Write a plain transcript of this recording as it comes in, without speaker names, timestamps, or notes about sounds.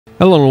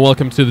Hello and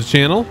welcome to the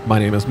channel. My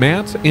name is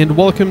Matt, and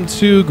welcome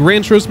to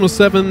Gran Turismo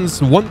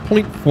 7's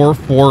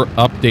 1.44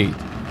 update.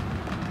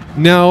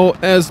 Now,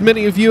 as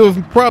many of you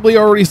have probably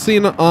already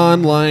seen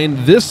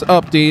online, this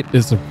update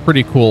is a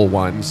pretty cool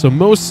one. So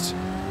most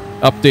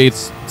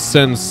updates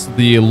since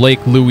the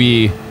Lake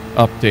Louis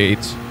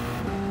update,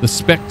 the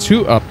Spec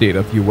 2 update,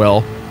 if you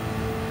will,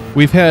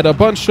 we've had a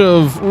bunch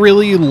of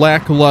really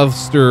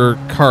lackluster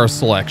car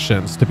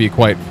selections, to be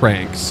quite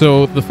frank.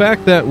 So the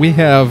fact that we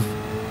have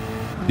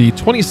the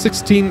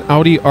 2016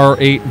 Audi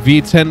R8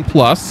 V10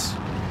 Plus,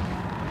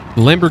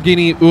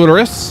 Lamborghini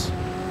Urus,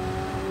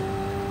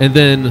 and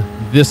then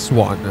this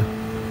one.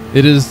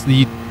 It is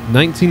the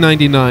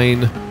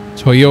 1999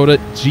 Toyota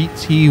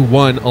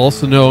GT1,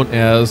 also known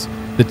as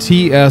the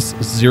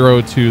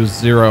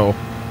TS020.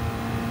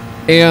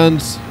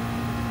 And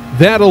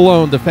that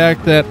alone, the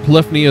fact that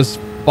Polyphony is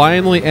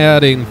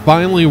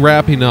finally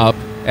wrapping up,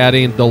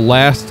 adding the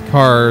last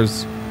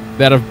cars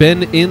that have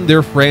been in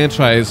their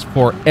franchise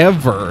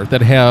forever,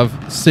 that have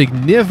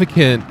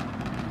significant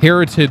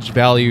heritage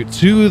value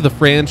to the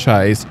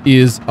franchise,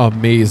 is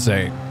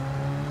amazing.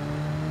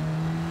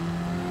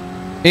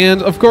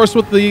 And of course,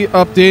 with the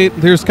update,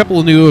 there's a couple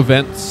of new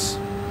events.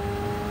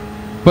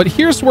 But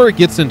here's where it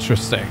gets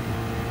interesting.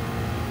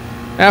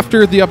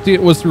 After the update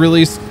was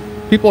released,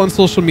 people on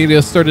social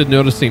media started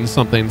noticing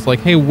something. It's like,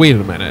 hey, wait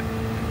a minute.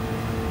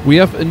 We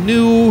have a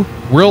new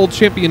World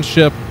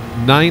Championship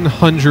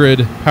 900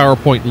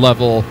 PowerPoint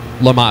level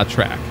Le Mans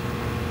track.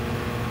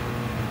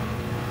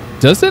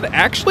 Does it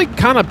actually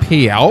kind of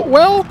pay out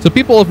well? So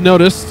people have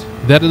noticed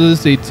that it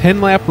is a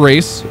 10-lap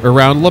race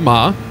around Le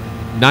Mans,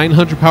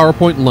 900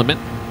 PowerPoint limit,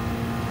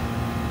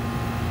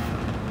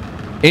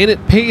 and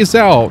it pays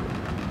out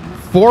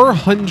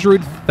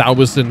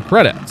 400,000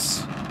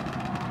 credits.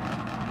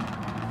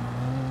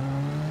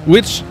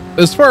 Which,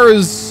 as far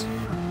as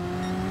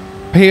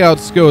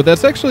payouts go,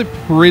 that's actually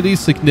pretty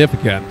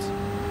significant.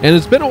 And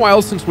it's been a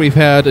while since we've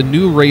had a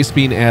new race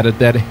being added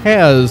that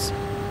has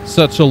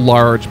such a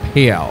large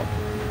payout.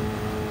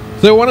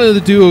 So I wanted to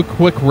do a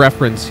quick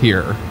reference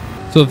here.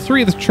 So the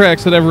three of the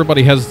tracks that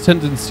everybody has a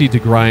tendency to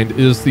grind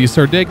is the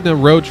Sardegna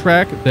Road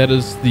Track, that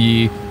is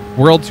the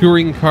World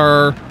Touring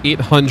Car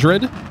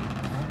 800,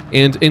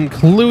 and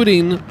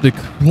including the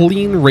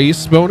clean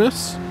race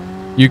bonus,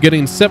 you're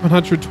getting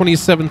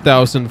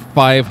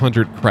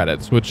 727,500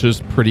 credits, which is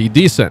pretty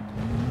decent.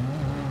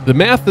 The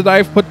math that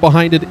I've put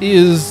behind it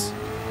is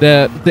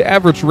that the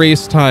average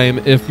race time,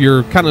 if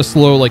you're kind of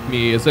slow like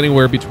me, is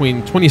anywhere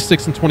between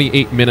 26 and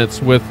 28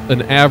 minutes, with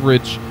an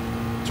average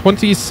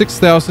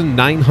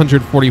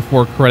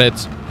 26,944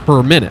 credits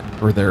per minute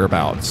or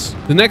thereabouts.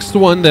 The next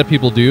one that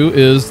people do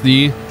is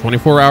the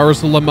 24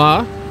 Hours of Le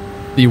Mans,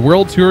 the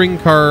World Touring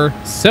Car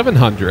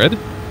 700,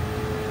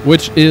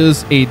 which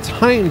is a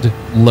timed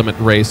limit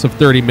race of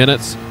 30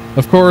 minutes.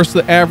 Of course,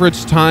 the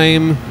average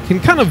time can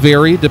kind of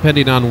vary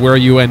depending on where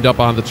you end up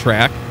on the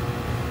track,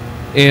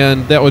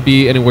 and that would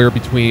be anywhere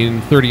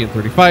between 30 and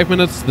 35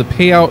 minutes. The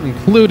payout,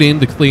 including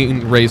the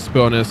clean race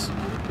bonus,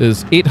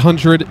 is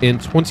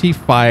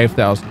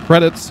 825,000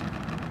 credits.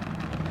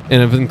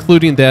 And if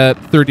including that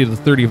 30 to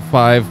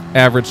 35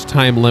 average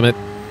time limit,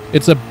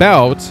 it's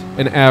about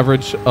an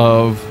average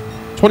of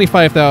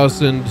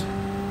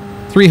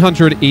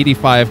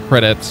 25,385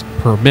 credits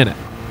per minute.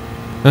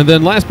 And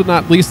then last but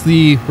not least,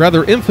 the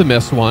rather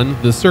infamous one,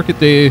 the Circuit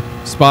de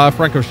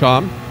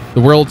Spa-Francorchamps,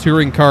 the World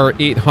Touring Car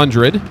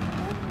 800.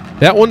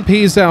 That one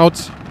pays out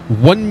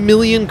 1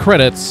 million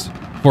credits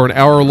for an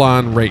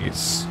hour-long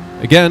race.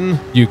 Again,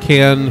 you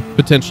can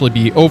potentially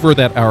be over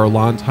that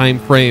hour-long time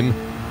frame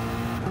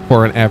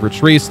for an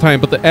average race time,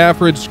 but the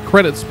average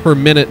credits per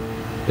minute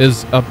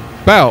is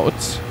about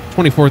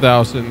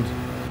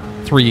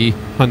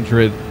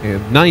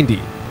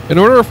 24,390. In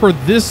order for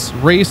this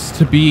race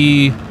to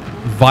be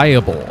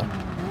viable,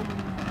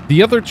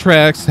 the other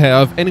tracks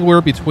have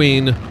anywhere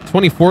between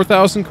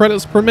 24,000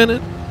 credits per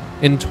minute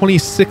and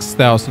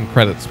 26,000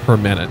 credits per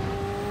minute.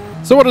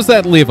 So what does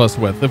that leave us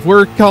with? If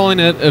we're calling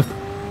it,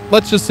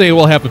 let's just say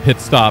we'll have a pit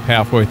stop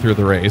halfway through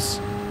the race.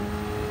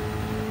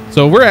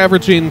 So we're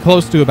averaging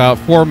close to about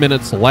 4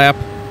 minutes a lap,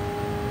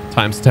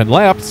 times 10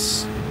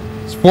 laps.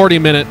 It's 40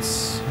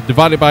 minutes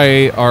divided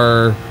by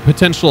our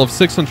potential of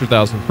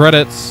 600,000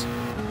 credits.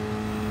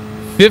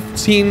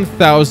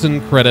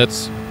 15,000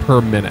 credits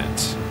per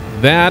minute.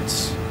 That,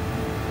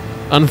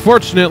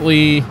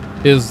 unfortunately,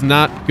 is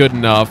not good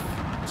enough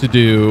to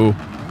do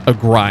a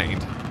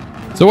grind.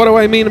 So what do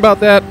I mean about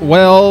that?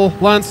 Well,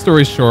 long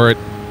story short,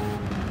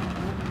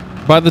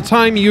 by the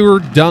time you're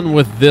done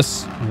with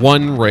this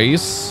one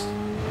race,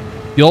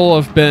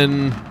 you'll have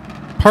been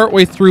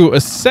partway through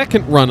a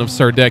second run of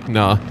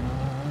Sardegna,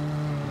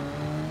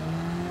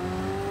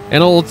 and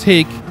it'll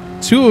take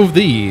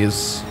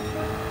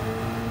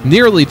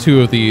nearly two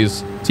of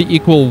these, to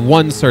equal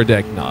one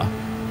Sardegna.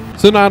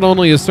 So not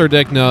only is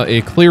Sardegna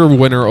a clear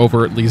winner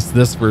over at least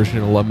this version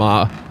of Le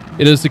Mans,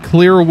 it is a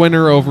clear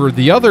winner over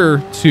the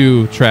other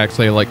two tracks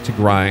I like to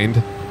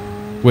grind,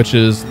 which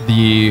is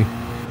the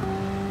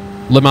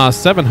Le Mans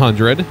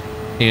 700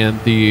 and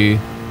the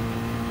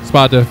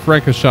Spa de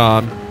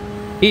Francorchamps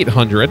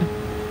 800.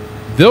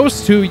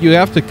 Those two, you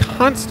have to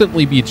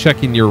constantly be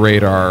checking your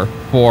radar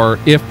for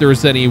if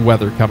there's any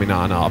weather coming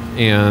on up.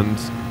 And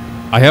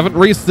I haven't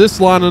raced this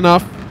long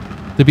enough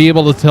to be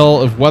able to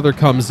tell if weather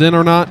comes in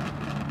or not.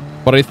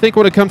 But I think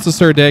when it comes to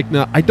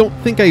Sardegna, I don't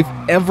think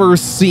I've ever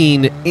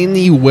seen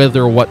any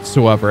weather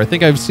whatsoever. I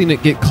think I've seen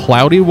it get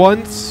cloudy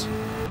once.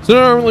 So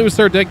normally with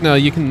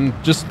Sardegna, you can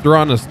just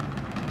throw on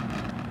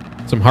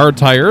some hard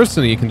tires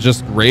and you can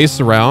just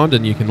race around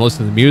and you can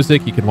listen to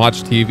music, you can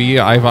watch TV.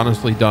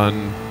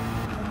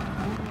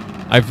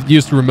 I've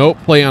used remote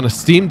play on a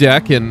Steam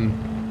Deck and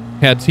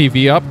had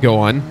TV up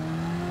going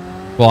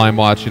while I'm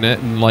watching it,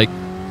 and like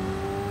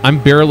I'm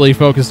barely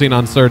focusing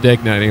on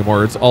Sardegna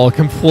anymore. It's all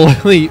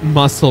complete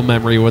muscle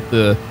memory with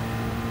the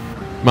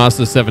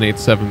Mazda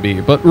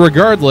 787B. But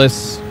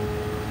regardless,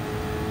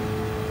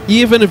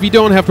 even if you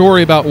don't have to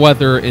worry about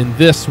weather in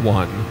this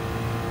one,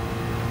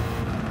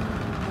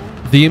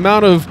 the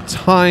amount of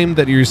time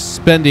that you're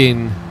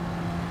spending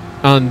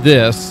on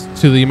this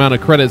to the amount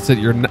of credits that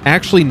you're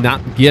actually not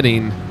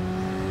getting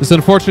is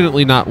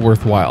unfortunately not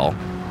worthwhile.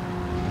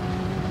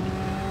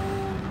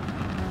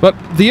 But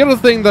the other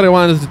thing that I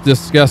wanted to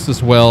discuss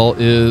as well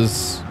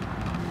is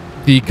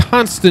the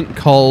constant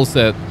calls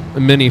that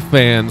many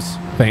fans,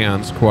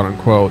 quote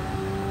unquote,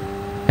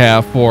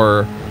 have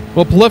for,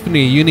 well,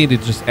 Polyphony, you need to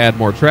just add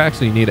more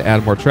tracks, and you need to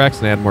add more tracks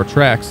and add more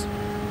tracks.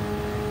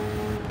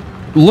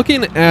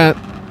 Looking at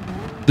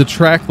the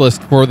track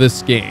list for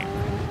this game,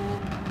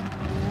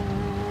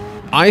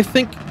 I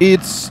think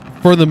it's,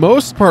 for the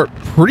most part,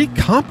 pretty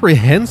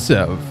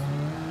comprehensive.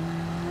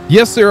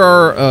 Yes, there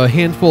are a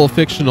handful of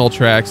fictional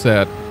tracks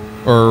that,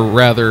 or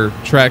rather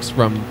tracks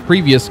from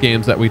previous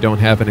games that we don't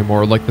have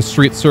anymore, like the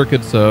street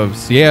circuits of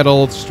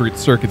Seattle, street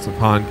circuits of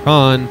Hong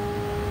Kong.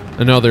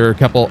 I know there are a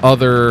couple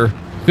other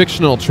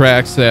fictional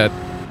tracks that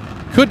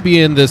could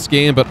be in this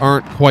game but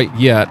aren't quite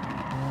yet.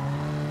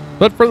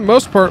 But for the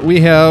most part,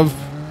 we have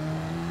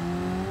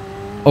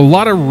a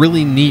lot of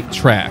really neat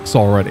tracks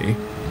already.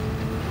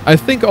 I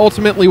think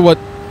ultimately what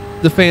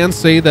the fans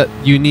say that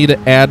you need to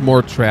add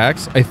more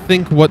tracks, I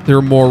think what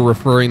they're more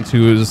referring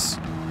to is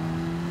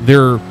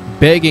they're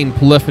begging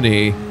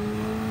Polyphony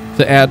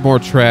to add more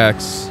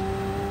tracks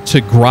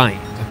to grind.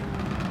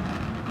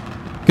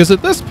 Because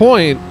at this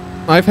point,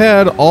 I've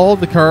had all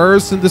the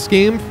cars in this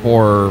game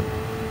for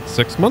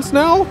 6 months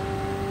now,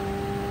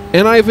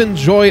 and I've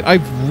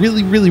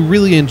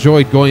really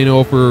enjoyed going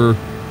over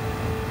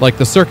like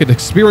the circuit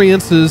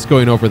experiences,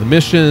 going over the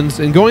missions,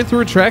 and going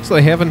through tracks that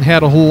I haven't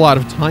had a whole lot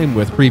of time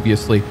with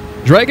previously.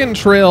 Dragon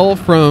Trail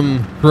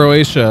from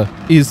Croatia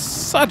is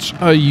such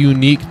a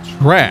unique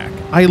track.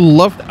 I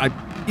love that.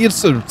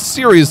 It's a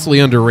seriously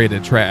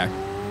underrated track.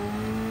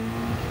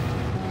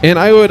 And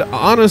I would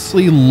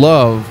honestly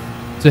love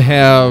to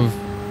have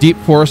Deep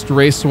Forest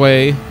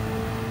Raceway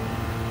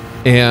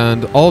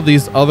and all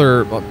these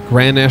other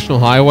Grand National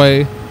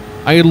Highway.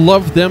 I'd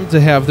love them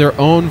to have their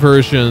own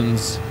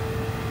versions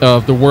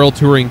of the World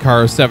Touring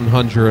Car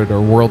 700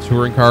 or World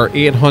Touring Car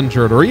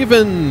 800 or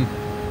even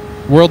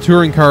World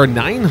Touring Car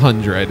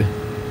 900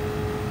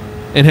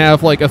 and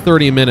have like a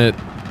 30-minute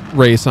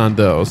race on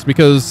those,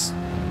 because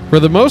for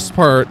the most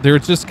part they're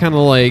just kind of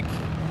like,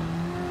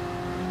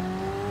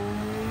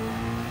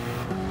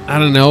 I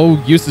don't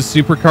know, use the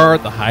supercar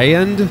at the high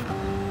end.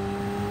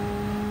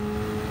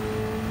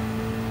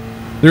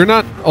 They're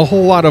not a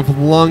whole lot of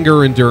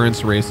longer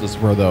endurance races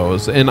for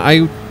those, and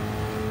I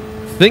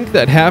think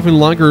that having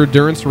longer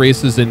endurance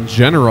races in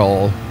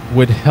general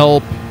would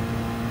help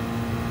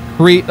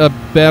create a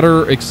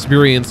better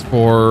experience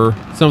for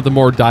some of the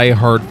more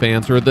die-hard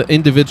fans or the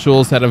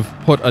individuals that have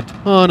put a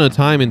ton of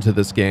time into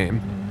this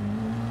game.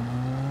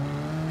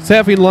 So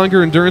having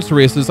longer endurance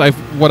races,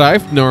 what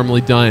I've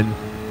normally done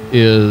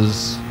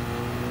is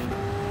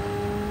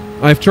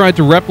I've tried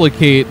to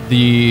replicate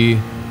the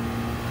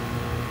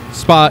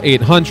Spa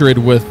 800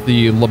 with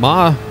the Le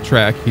Mans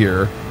track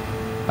here.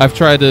 I've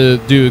tried to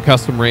do a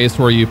custom race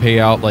where you pay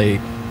out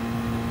like,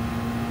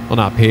 well,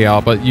 not pay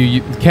out, but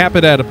you cap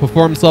it at a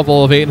performance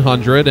level of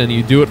 800 and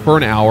you do it for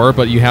an hour,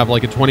 but you have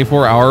like a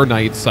 24-hour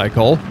night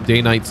cycle,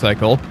 day-night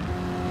cycle.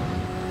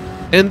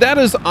 And that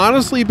has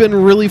honestly been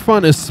really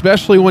fun,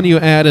 especially when you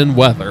add in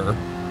weather.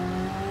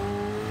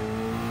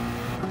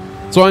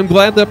 So I'm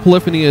glad that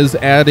Polyphony is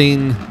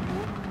adding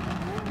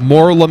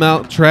more Le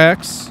Mans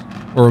tracks,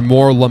 or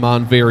more Le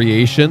Mans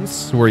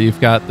variations, where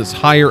you've got this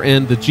higher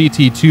end, the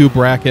GT2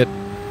 bracket,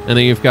 and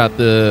then you've got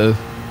the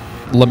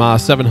Le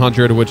Mans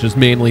 700, which is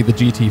mainly the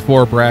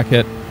GT4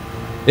 bracket.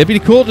 It'd be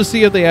cool to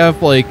see if they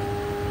have like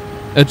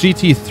a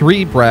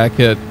GT3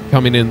 bracket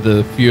coming in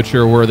the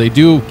future where they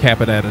do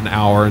cap it at an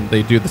hour and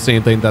they do the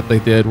same thing that they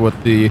did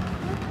with the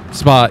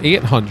Spa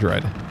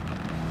 800.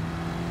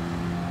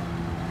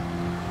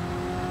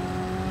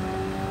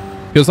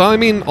 Because, I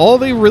mean, all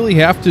they really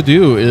have to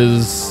do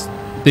is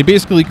they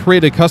basically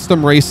create a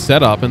custom race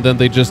setup and then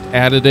they just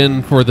add it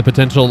in for the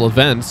potential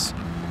events.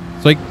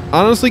 So I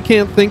honestly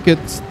can't think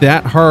it's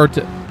that hard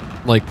to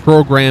like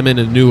program in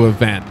a new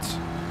event.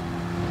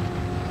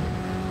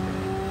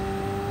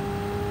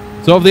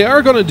 So if they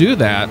are going to do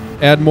that,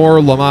 add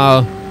more Le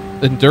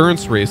Mans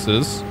endurance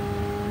races,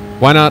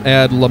 why not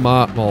add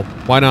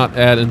why not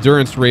add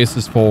endurance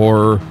races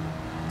for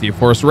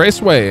D-Force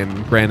Raceway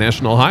and Grand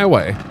National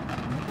Highway?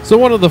 So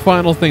one of the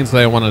final things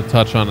that I want to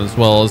touch on as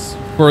well is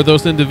for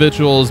those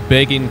individuals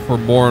begging for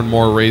more and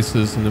more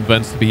races and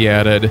events to be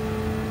added,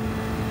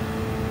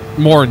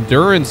 more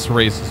endurance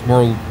races,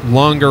 more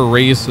longer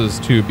races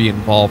to be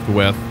involved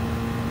with.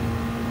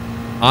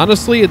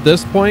 Honestly, at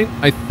this point,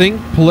 I think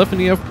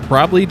Polyphony have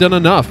probably done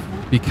enough,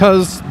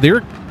 because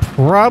they're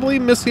probably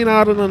missing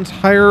out on an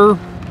entire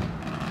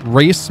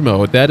race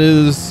mode. That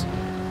is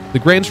the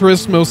Gran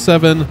Turismo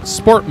 7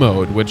 Sport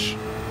mode, which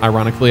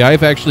ironically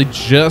I've actually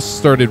just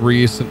started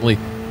recently,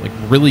 like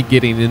really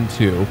getting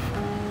into.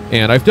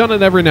 And I've done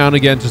it every now and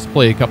again, just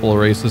play a couple of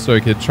races so I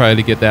could try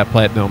to get that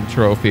platinum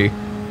trophy.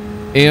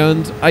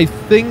 And I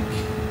think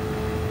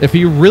if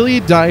you really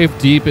dive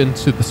deep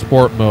into the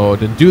sport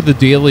mode and do the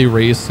daily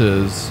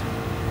races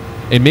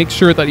and make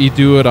sure that you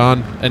do it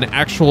on an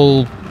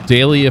actual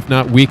daily, if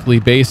not weekly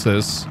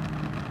basis,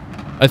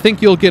 I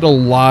think you'll get a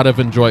lot of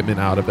enjoyment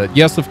out of it.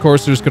 Yes, of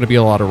course, there's going to be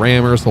a lot of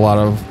rammers, a lot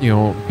of,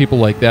 people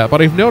like that.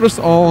 But I've noticed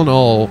all in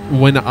all,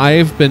 when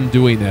I've been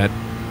doing it,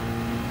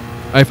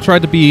 I've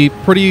tried to be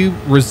pretty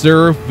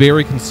reserved,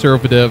 very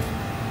conservative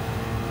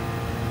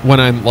when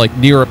I'm like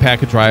near a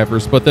pack of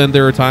drivers. But then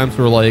there are times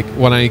where, like,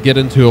 when I get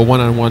into a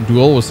one-on-one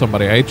duel with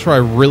somebody, I try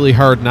really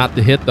hard not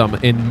to hit them.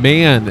 And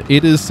man,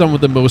 it is some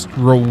of the most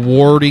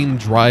rewarding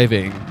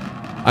driving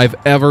I've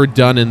ever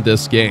done in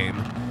this game.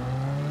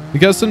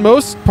 Because in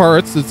most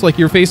parts, it's like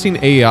you're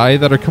facing AI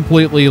that are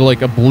completely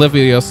like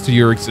oblivious to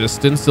your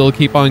existence. They'll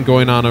keep on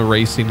going on a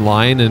racing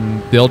line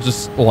and they'll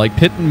just like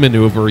pit and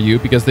maneuver you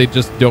because they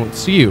just don't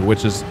see you,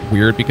 which is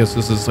weird because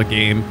this is a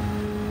game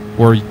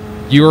where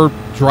you're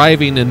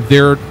driving and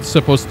they're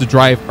supposed to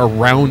drive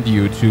around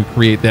you to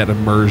create that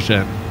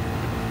immersion.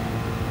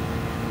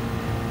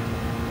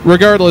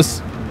 Regardless,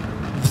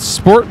 the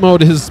sport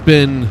mode has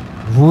been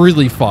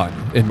really fun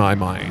in my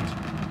mind.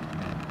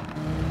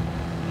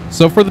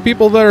 So for the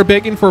people that are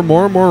begging for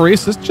more and more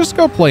races, just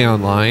go play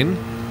online.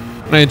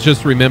 And I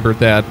just remembered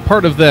that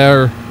part of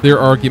their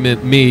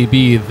argument may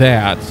be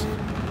that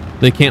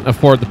they can't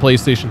afford the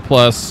PlayStation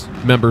Plus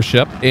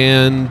membership.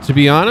 And to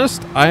be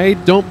honest, I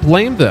don't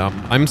blame them.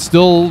 I'm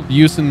still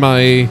using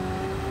my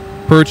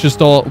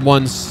purchased all at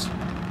once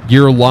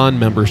year-long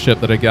membership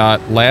that I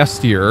got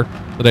last year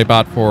that I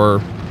bought for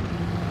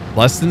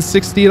less than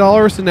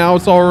 $60, and now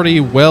it's already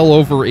well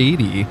over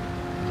 $80.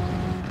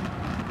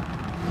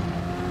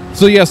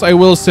 So yes, I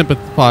will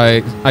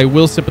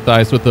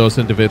sympathize with those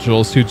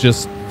individuals who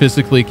just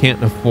physically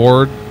can't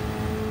afford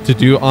to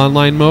do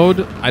online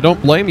mode. I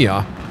don't blame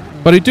ya.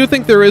 But I do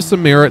think there is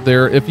some merit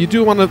there. If you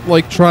do want to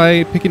like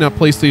try picking up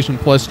PlayStation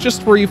Plus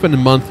just for even a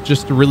month,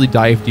 just to really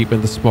dive deep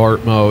into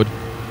sport mode,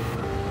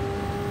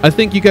 I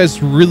think you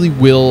guys really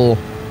will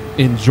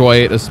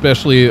enjoy it,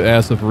 especially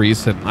as of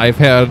recent. I've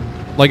had,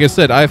 like I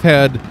said, I've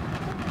had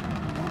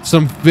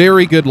some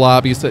very good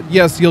lobbies that,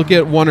 yes, you'll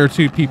get one or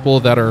two people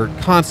that are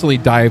constantly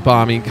dive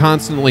bombing,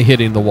 constantly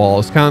hitting the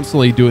walls,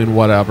 constantly doing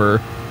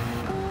whatever.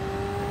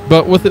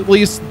 But with at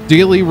least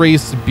Daily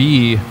Race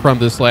B from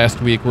this last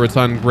week, where it's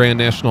on Grand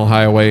National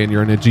Highway and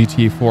you're in a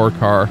GT4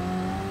 car,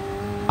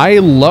 I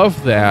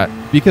love that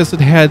because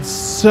it had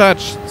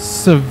such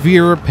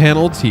severe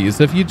penalties.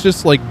 If you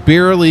just like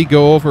barely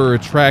go over a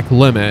track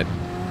limit,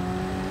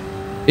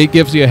 it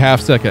gives you a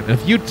half second.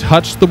 If you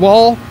touch the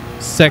wall,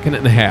 second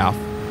and a half.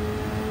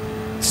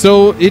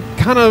 So it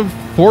kind of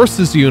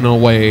forces you in a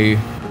way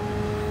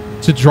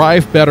to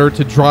drive better,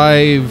 to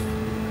drive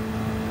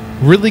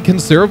really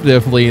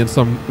conservatively in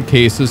some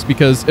cases,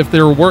 because if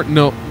there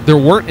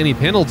weren't any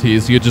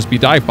penalties, you'd just be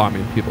dive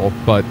bombing people.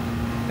 But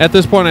at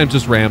this point, I'm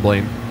just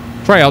rambling.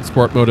 Try out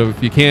sport mode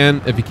if you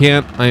can. If you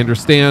can't, I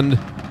understand.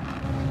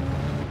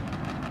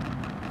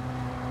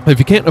 If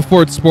you can't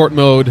afford sport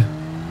mode,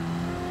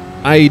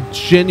 I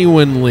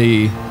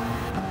genuinely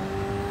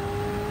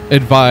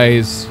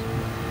advise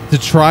to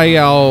try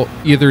out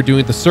either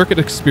doing the circuit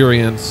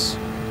experience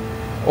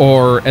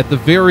or at the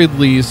very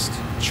least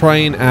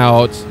trying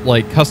out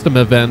like custom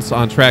events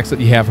on tracks that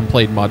you haven't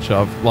played much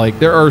of. Like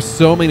there are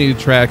so many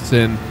tracks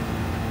in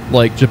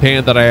like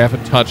Japan that I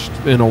haven't touched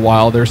in a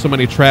while. There's so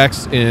many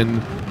tracks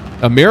in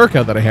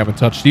America that I haven't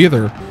touched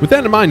either. With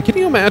that in mind, can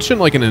you imagine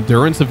like an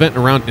endurance event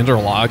around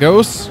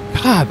Interlagos?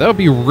 God, that would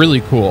be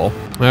really cool.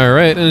 All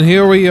right, and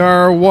here we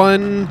are,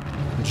 one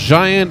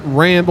giant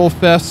ramble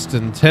fest,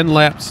 and 10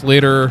 laps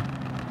later,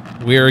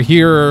 we are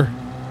here,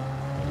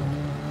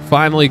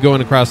 finally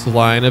going across the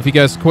line. If you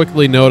guys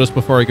quickly notice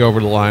before I go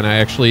over the line, I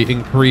actually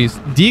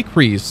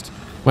decreased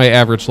my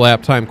average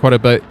lap time quite a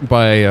bit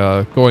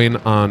by going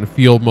on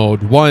field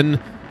mode 1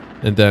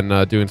 and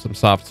then doing some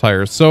soft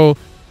tires. So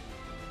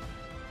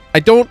I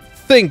don't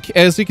think,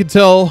 as you can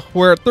tell,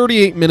 we're at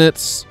 38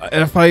 minutes.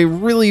 If I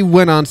really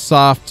went on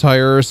soft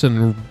tires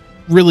and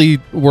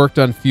really worked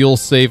on fuel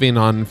saving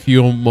on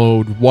fuel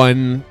mode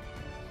 1,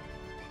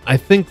 I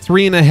think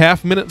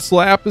 3.5 minutes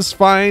lap is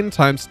fine.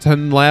 Times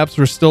 10 laps,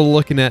 we're still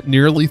looking at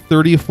nearly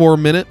 34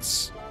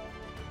 minutes.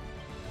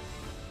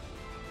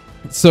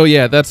 So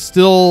yeah, that's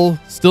still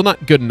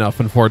not good enough,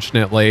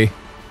 unfortunately.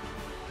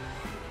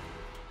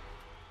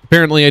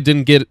 Apparently, I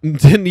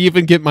didn't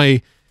even get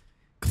my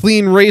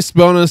clean race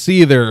bonus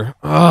either.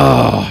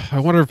 Oh, I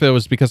wonder if it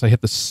was because I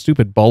hit the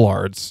stupid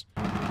bollards.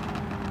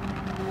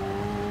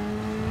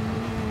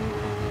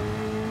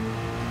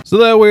 So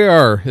there we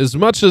are. As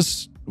much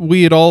as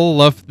we had all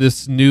left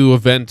this new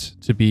event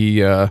to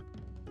be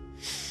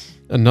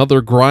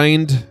another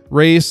grind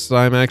race,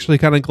 I'm actually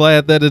kind of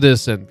glad that it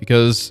isn't,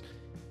 because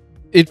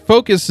it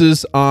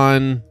focuses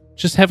on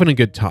just having a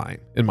good time,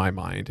 in my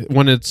mind.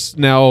 When it's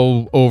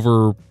now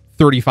over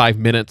 35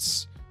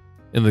 minutes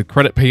and the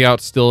credit payout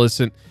still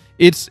isn't,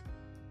 it's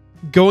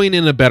going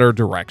in a better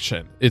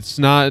direction. It's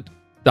not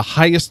the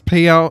highest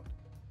payout,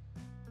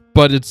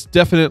 but it's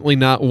definitely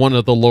not one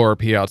of the lower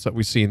payouts that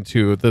we've seen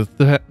too.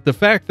 The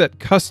fact that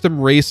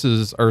custom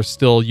races are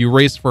still, you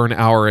race for an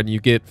hour and you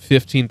get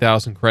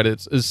 15,000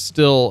 credits is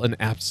still an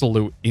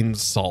absolute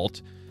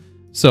insult.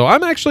 So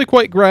I'm actually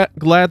quite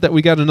glad that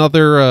we got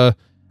another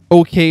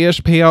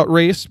okay-ish payout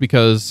race,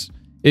 because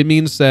it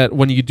means that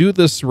when you do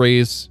this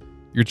race,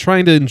 you're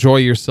trying to enjoy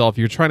yourself.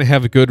 You're trying to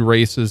have good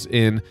races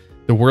in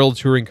the World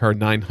Touring Car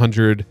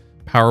 900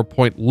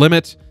 PowerPoint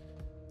limit,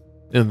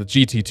 in the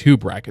GT2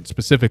 bracket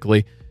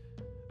specifically.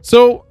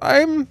 So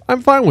I'm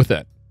fine with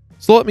it.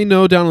 So let me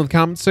know down in the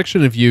comments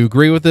section if you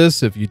agree with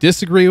this, if you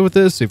disagree with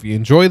this, if you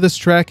enjoy this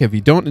track, if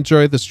you don't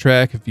enjoy this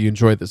track, if you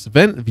enjoy this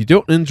event, if you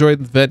don't enjoy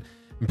the event,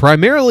 and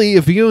primarily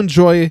if you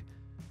enjoy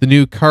the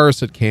new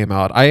cars that came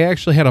out. I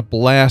actually had a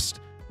blast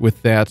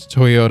with that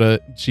Toyota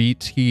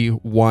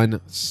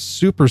GT1.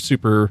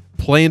 Super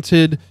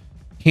planted,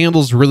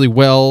 handles really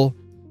well,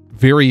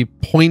 very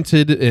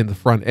pointed in the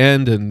front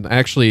end, and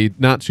actually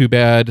not too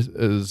bad.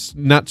 Is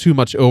not too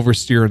much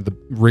oversteer in the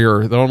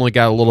rear. That only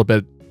got a little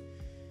bit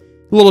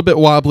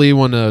wobbly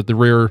when the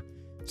rear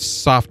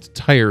soft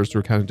tires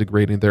were kind of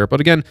degrading there. But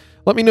again,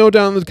 let me know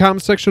down in the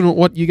comment section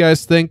what you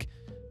guys think.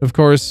 Of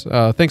course,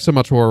 thanks so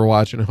much for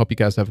watching. I hope you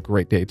guys have a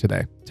great day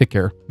today. Take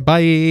care.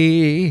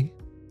 Bye.